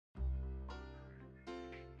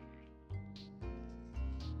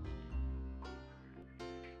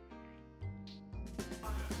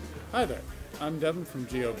Hi there, I'm Devon from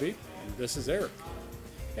GOB, and this is Erik.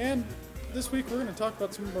 And this week we're going to talk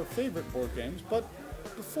about some of our favorite board games, but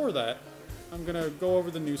before that, I'm going to go over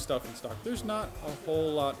the new stuff in stock. There's not a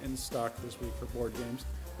whole lot in stock this week for board games.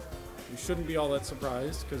 You shouldn't be all that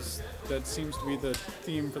surprised, because that seems to be the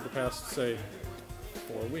theme for the past, say,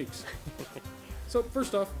 4 weeks. So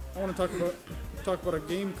first off, I want to talk about a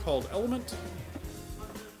game called Element.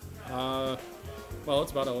 Well,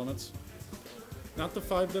 it's about elements. Not the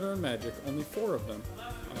 5 that are in Magic, only 4 of them.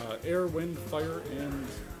 Air, wind, fire, and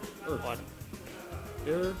earth. What?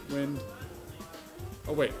 Air, wind...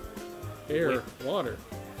 Oh, wait. Air, water,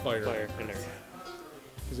 fire. Fire and earth.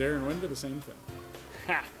 Because air and wind are the same thing.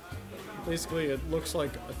 Ha! Basically, it looks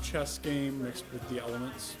like a chess game mixed with the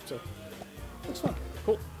elements, so it looks fun.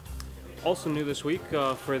 Cool. Also new this week,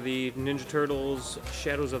 for the Ninja Turtles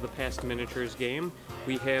Shadows of the Past miniatures game,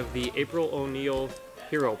 we have the April O'Neil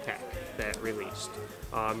Hero Pack that released.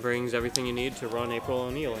 Brings everything you need to run April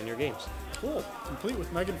O'Neil in your games. Cool. Complete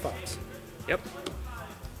with Megan Fox. Yep.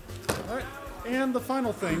 Alright. And the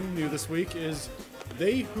final thing new this week is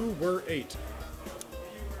They Who Were 8.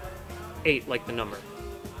 8 like the number.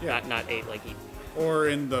 Yeah. Not 8 like eat. Or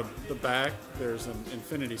in the back, there's an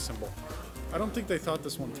infinity symbol. I don't think they thought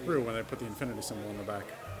this one through when they put the infinity symbol on the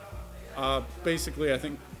back. Basically, I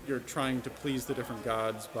think you're trying to please the different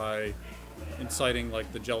gods by inciting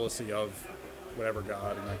like the jealousy of whatever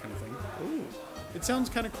god and that kind of thing. Ooh. It sounds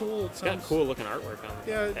kind of cool. It sounds Got cool looking artwork on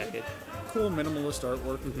the package. Cool minimalist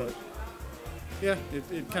artwork, but yeah,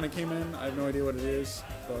 it kind of came in. I have no idea what it is,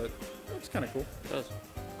 but it's kind of cool. It does.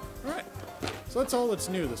 All right, so that's all that's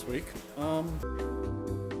new this week.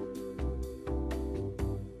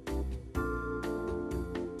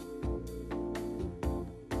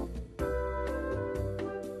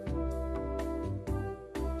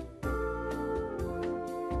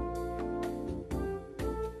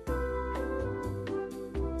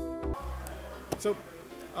 So,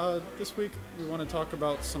 this week we want to talk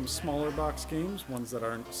about some smaller box games, ones that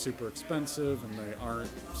aren't super expensive and they aren't,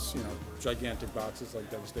 gigantic boxes like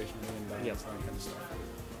Devastation and that kind of stuff.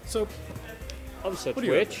 So, Opposite what do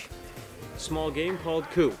you which, small game called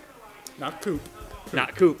Coup. Not Coop.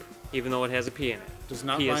 Not Coop, even though it has a P in it. Does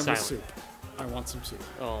not P rhyme is with silent. soup. I want some soup.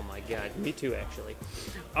 Oh my god, me too actually.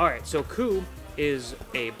 Alright, so Coup is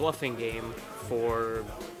a bluffing game for,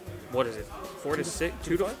 what is it, 4 to 6,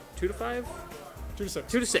 2 to 5? 2 to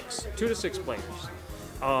 6. 2 to 6. 2 to 6 players.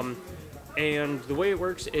 And the way it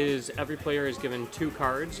works is every player is given 2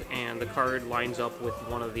 cards, and the card lines up with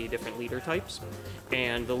one of the different leader types.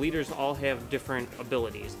 And the leaders all have different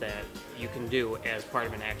abilities that you can do as part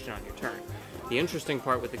of an action on your turn. The interesting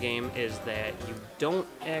part with the game is that you don't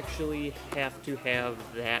actually have to have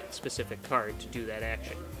that specific card to do that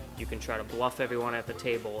action. You can try to bluff everyone at the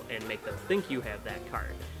table and make them think you have that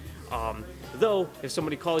card. Though, if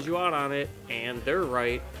somebody calls you out on it and they're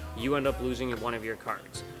right, you end up losing one of your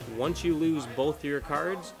cards. Once you lose both of your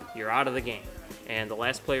cards, you're out of the game. And the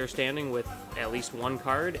last player standing with at least 1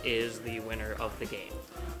 card is the winner of the game.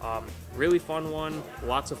 Really fun one,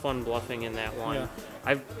 lots of fun bluffing in that one. Yeah.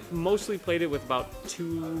 I've mostly played it with about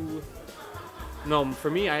 2... No, for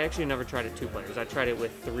me, I actually never tried it 2 players. I tried it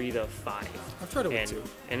with 3 to 5. I've tried it with 2.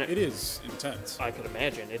 And it is intense. I could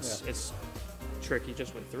imagine. It's tricky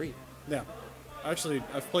just with 3. Yeah. Actually,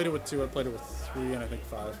 I've played it with 2, I've played it with 3, and I think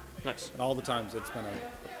 5. Nice. And all the times it's been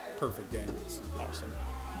a perfect game. It's awesome.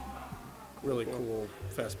 Really cool,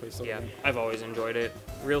 fast-paced Yeah, game. I've always enjoyed it.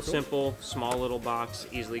 Real simple, small little box,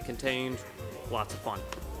 easily contained, lots of fun.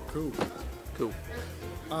 Cool. Cool.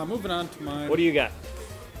 Moving on to mine. What do you got?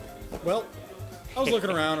 Well, I was looking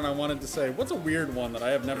around and I wanted to say, what's a weird one that I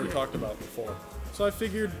have never talked about before? So I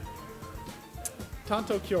figured,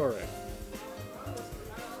 Tanto Cuore.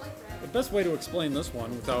 The best way to explain this one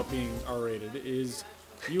without being R-rated is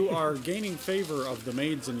you are gaining favor of the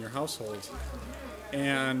maids in your household,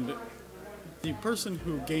 and the person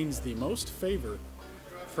who gains the most favor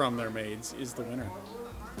from their maids is the winner.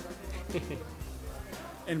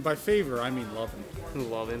 And by favor, I mean loving.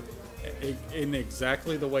 Loving. In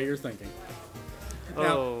exactly the way you're thinking. Oh,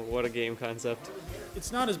 Now, what a game concept.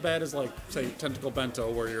 it's not as bad as, like, say, Tentacle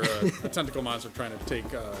Bento, where you're a tentacle monster trying to take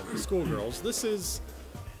schoolgirls. This is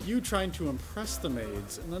you trying to impress the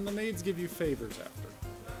maids, and then the maids give you favors after.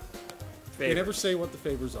 They never say what the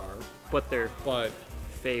favors are, But they're but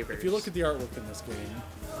favors. if you look at the artwork in this game,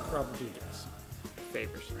 you probably guess.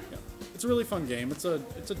 Favors. Yeah. It's a really fun game. It's a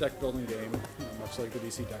deck building game, much like the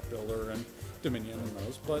DC Deck Builder and Dominion and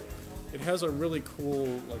those, but it has a really cool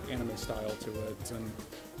like anime style to it,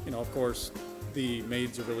 and of course the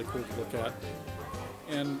maids are really cool to look at,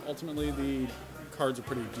 and ultimately the cards are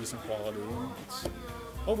pretty decent quality. And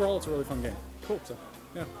overall, it's a really fun game. Cool. So,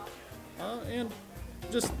 yeah. And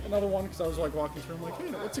just another one, because I was like walking through, I'm like,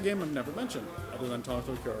 hey, what's a game I've never mentioned other than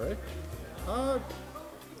Tanto Cuore?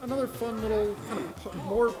 Another fun little, kind of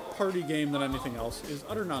more party game than anything else is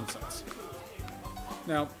Utter Nonsense.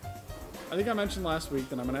 Now, I think I mentioned last week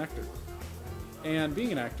that I'm an actor. And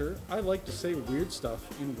being an actor, I like to say weird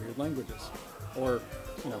stuff in weird languages. Or,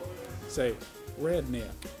 say, redneck.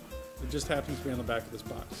 It just happens to be on the back of this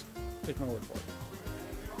box. Take my word for it.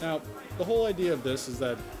 Now, the whole idea of this is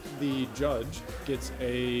that the judge gets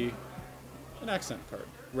an accent card.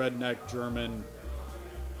 Redneck, German,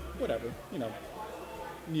 whatever,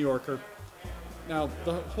 New Yorker. Now,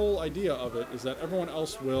 the whole idea of it is that everyone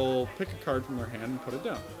else will pick a card from their hand and put it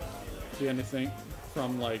down. Be anything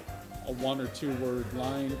from like a 1 or 2 word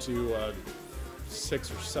line to a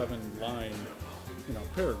 6 or 7 line,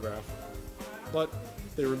 paragraph. But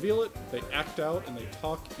they reveal it, they act out, and they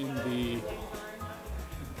talk in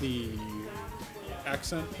the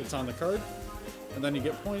accent that's on the card, and then you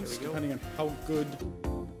get points depending on how good.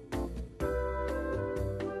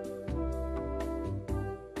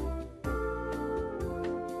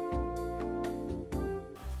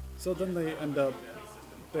 So then they end up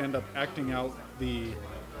acting out the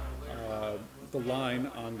line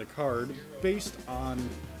on the card based on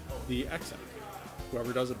the accent.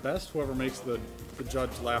 Whoever does it best, whoever makes the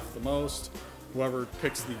judge laugh the most, whoever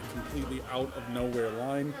picks the completely out of nowhere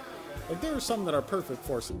line. Like, there are some that are perfect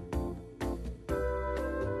for some.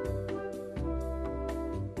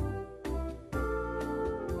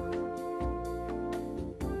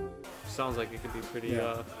 Sounds like it could be pretty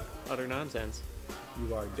utter nonsense.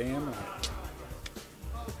 You are damn right.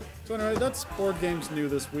 So anyway, that's board games new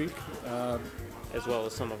this week. As well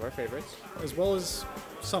as some of our favorites.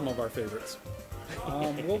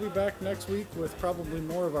 We'll be back next week with probably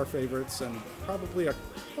more of our favorites and probably a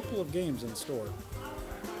couple of games in store.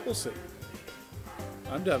 We'll see.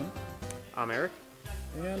 I'm Devon. I'm Eric.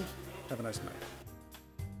 And have a nice night.